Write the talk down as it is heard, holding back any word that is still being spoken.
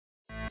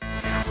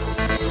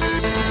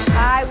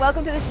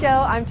Welcome to the show.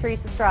 I'm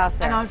Teresa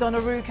Strasser. And I'm Donna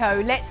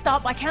Rucco. Let's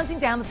start by counting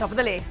down the top of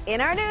the list. In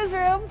our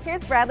newsroom,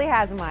 here's Bradley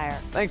Hasemeyer.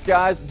 Thanks,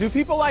 guys. Do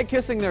people like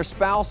kissing their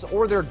spouse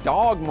or their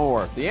dog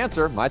more? The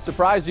answer might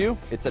surprise you.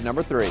 It's at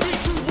number 3. 3, 2,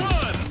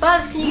 1.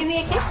 Buzz, can you give me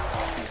a kiss?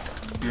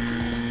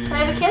 Can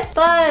I have a kiss?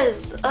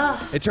 Buzz!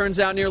 Ugh. It turns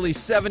out nearly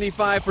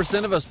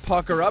 75% of us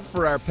pucker up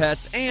for our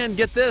pets, and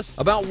get this,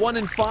 about 1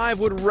 in 5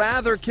 would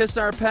rather kiss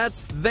our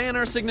pets than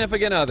our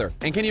significant other.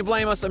 And can you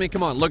blame us? I mean,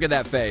 come on, look at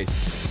that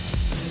face.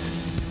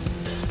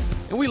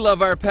 And we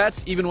love our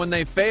pets even when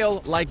they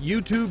fail, like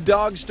YouTube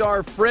dog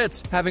star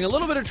Fritz, having a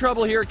little bit of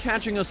trouble here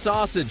catching a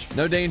sausage.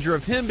 No danger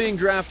of him being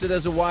drafted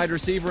as a wide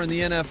receiver in the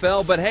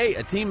NFL, but hey,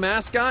 a team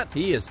mascot,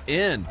 he is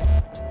in.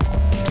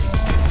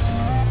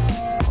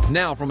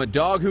 Now, from a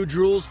dog who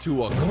drools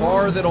to a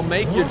car that'll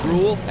make you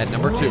drool, at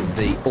number 2.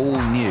 The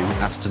all-new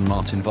Aston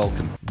Martin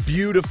Vulcan.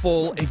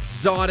 Beautiful,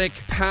 exotic,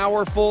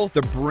 powerful,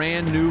 the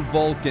brand new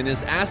Vulcan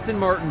is Aston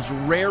Martin's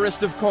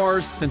rarest of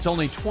cars, since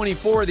only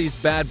 24 of these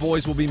bad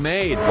boys will be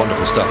made.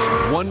 Wonderful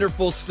stuff.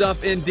 Wonderful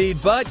stuff indeed,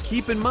 but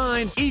keep in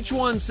mind, each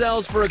one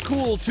sells for a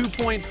cool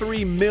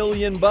 $2.3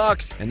 million,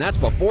 and that's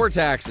before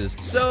taxes,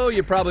 so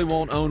you probably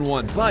won't own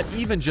one. But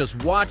even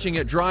just watching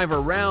it drive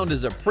around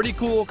is a pretty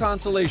cool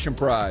consolation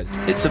prize.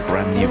 It's a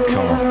brand new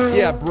car.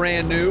 Yeah,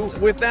 brand new,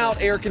 without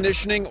air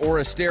conditioning or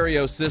a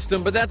stereo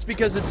system, but that's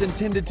because it's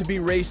intended to be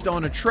raced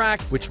on a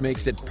track, which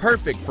makes it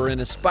perfect for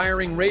an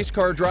aspiring race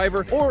car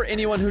driver or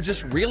anyone who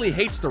just really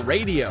hates the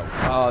radio.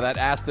 Oh, that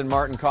Aston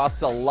Martin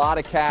costs a lot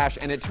of cash,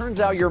 and it turns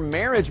out your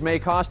marriage may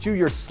cost you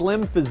your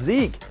slim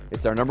physique.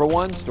 It's our number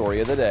 1 story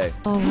of the day.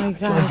 Oh my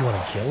God. I feel like you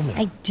want to kill me.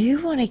 I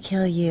do want to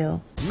kill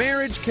you.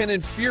 Marriage can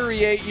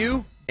infuriate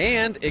you,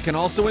 and it can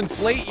also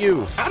inflate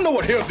you. I know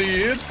what healthy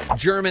is.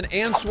 German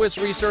and Swiss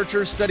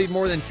researchers studied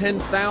more than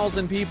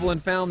 10,000 people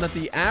and found that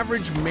the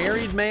average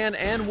married man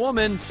and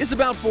woman is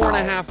about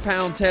 4.5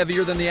 pounds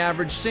heavier than the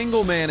average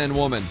single man and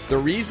woman. The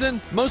reason?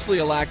 Mostly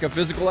a lack of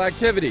physical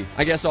activity.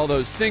 I guess all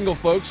those single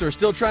folks are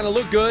still trying to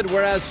look good,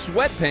 whereas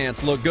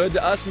sweatpants look good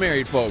to us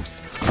married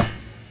folks.